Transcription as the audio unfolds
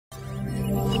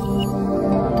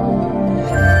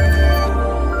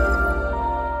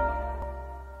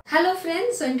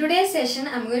So in today's session,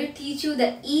 I'm going to teach you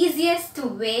the easiest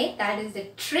way, that is the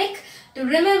trick to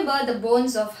remember the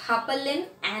bones of upper limb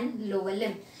and lower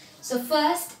limb. So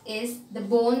first is the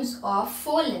bones of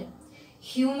forelimb: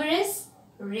 humerus,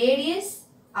 radius,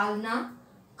 ulna,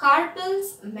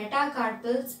 carpals,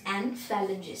 metacarpals and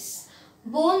phalanges.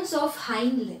 Bones of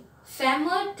hind limb: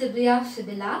 femur, tibia,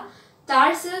 fibula,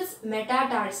 tarsals,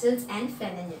 metatarsals and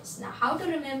phalanges. Now how to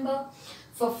remember?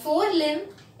 For forelimb,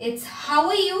 it's how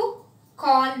are you?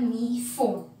 Call me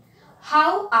phone.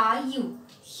 How are you?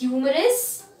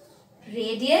 Humerus,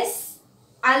 radius,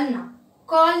 ulna.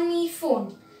 Call me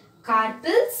phone.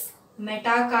 Carpals,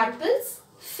 metacarpals,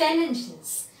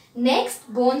 phalanges.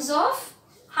 Next, bones of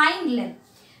hind limb: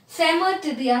 femur,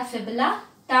 tibia, fibula,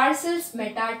 tarsals,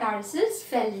 metatarsals,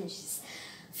 phalanges.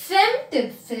 Fem,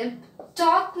 tib, fib,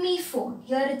 talk me phone.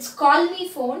 Here it's call me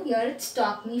phone, here it's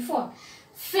talk me phone.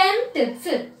 Fem, tib,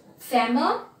 fib,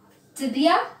 femur,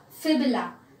 tibia, fibula,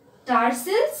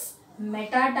 tarsals,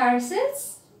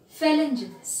 metatarsals,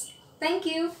 phalanges. Thank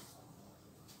you.